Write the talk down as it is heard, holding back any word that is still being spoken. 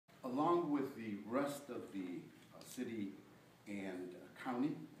along with the rest of the city and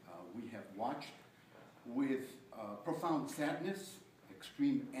county, we have watched with profound sadness,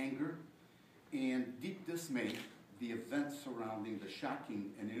 extreme anger, and deep dismay the events surrounding the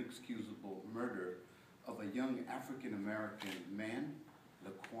shocking and inexcusable murder of a young African-American man,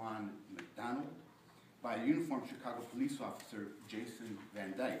 Laquan McDonald, by a uniformed Chicago police officer, Jason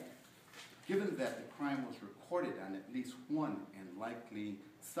Van Dyke. Given that the crime was recorded on at least one and likely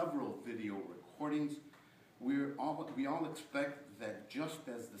several video recordings, we all expect that just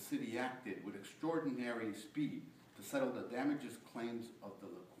as the city acted with extraordinary speed to settle the damages claims of the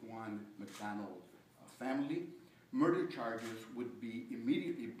Laquan McDonald family, murder charges would be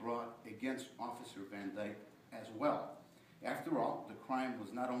immediately brought against Officer Van Dyke as well. After all, the crime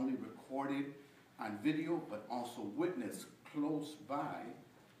was not only recorded on video, but also witnessed close by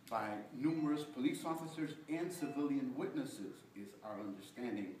numerous police officers and civilian witnesses, is our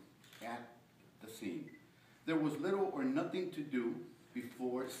understanding at the scene. There was little or nothing to do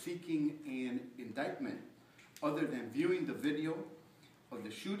before seeking an indictment other than viewing the video of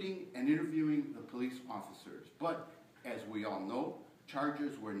the shooting and interviewing the police officers. But as we all know,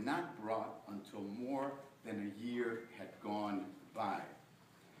 charges were not brought until more than a year had gone by.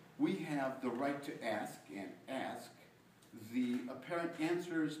 We have the right to ask, and ask. The apparent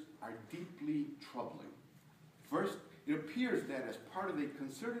answers are deeply troubling. First, it appears that as part of a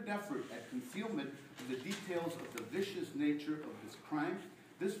concerted effort at concealment of the details of the vicious nature of this crime,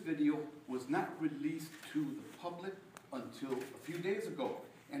 this video was not released to the public until a few days ago,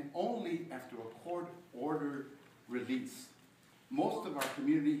 and only after a court-ordered release. Most of our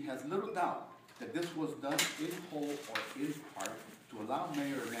community has little doubt that this was done in whole or in part to allow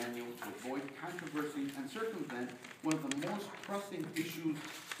Mayor Emanuel to avoid controversy and circumvent one of the most pressing issues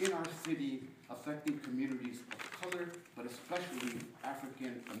in our city affecting communities of color, but especially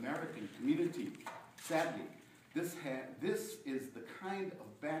African American community. Sadly, this is the kind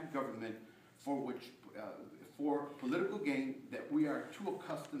of bad government for political gain that we are too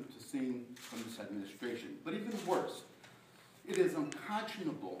accustomed to seeing from this administration. But even worse, it is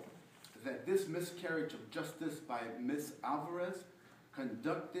unconscionable that this miscarriage of justice by Ms. Alvarez,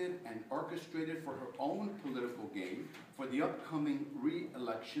 conducted and orchestrated for her own political gain for the upcoming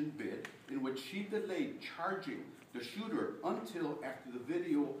re-election bid, in which she delayed charging the shooter until after the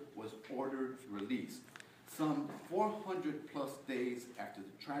video was ordered released, some 400+ days after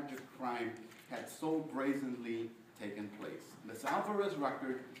the tragic crime had so brazenly taken place. Ms. Alvarez's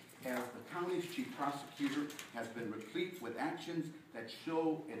record as the county's chief prosecutor has been replete with actions that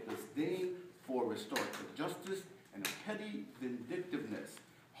show a disdain for restorative justice and a petty vindictiveness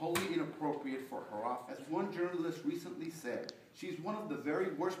wholly inappropriate for her office. As one journalist recently said, she's one of the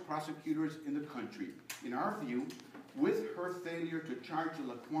very worst prosecutors in the country. In our view, with her failure to charge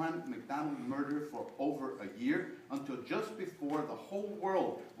the Laquan McDonald murder for over a year, until just before the whole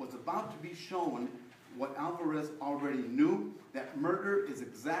world was about to be shown what Alvarez already knew, that murder is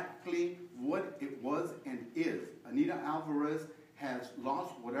exactly what it was and is. Anita Alvarez has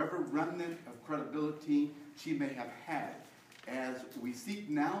lost whatever remnant of credibility she may have had. As we seek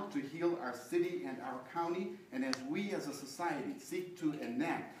now to heal our city and our county, and as we as a society seek to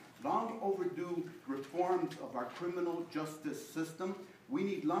enact long overdue reforms of our criminal justice system, we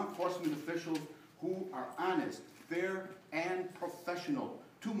need law enforcement officials who are honest, fair, and professional.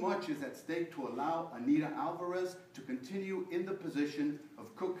 Too much is at stake to allow Anita Alvarez to continue in the position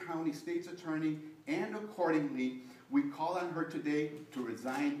of Cook County State's Attorney, and accordingly, we call on her today to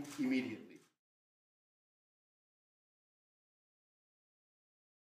resign immediately.